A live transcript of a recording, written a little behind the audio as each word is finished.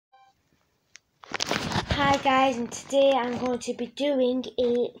Hi guys, and today I'm going to be doing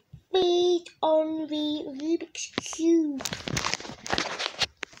a feat on the Rubik's Cube.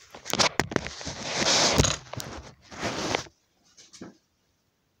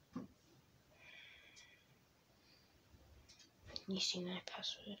 You see my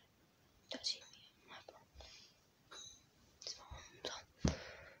password? That's it.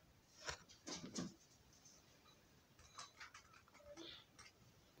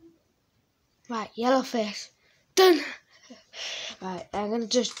 Right, yellow face. Done! Right, I'm going to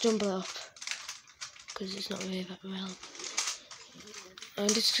just jumble it up because it's not really that well. I'm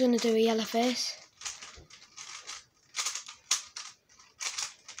just going to do a yellow face.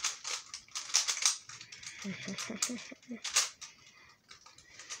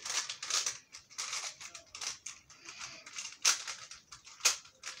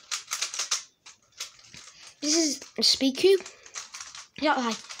 This is a speed cube. It's not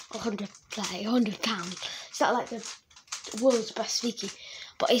like £100. It's not like the world's best speed cube,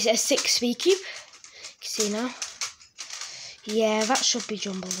 but it's a 6 speed cube. You can see now. Yeah, that should be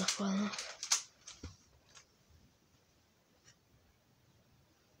jumbled up well enough.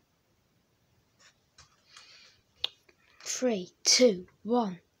 Three, two,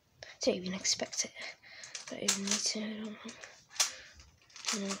 one. Don't even expect it. Don't even need to.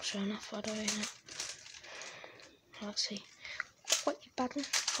 I'm not sure enough. What do I know? Let's see. What you bad one?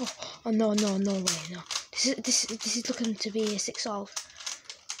 Oh no way, no. This is looking to be a 6 solve.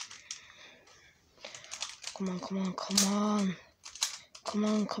 Come on,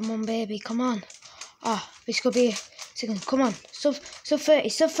 baby, come on. This could be a second. Come on, sub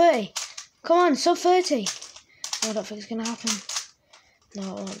 30. Come on, sub 30. No, I don't think it's gonna happen.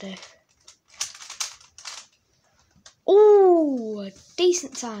 No, it won't do. Oh, a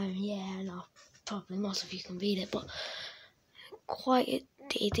decent time. Yeah, no, probably most of you can beat it, but quite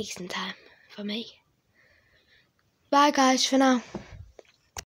a decent time for me. Bye guys for now.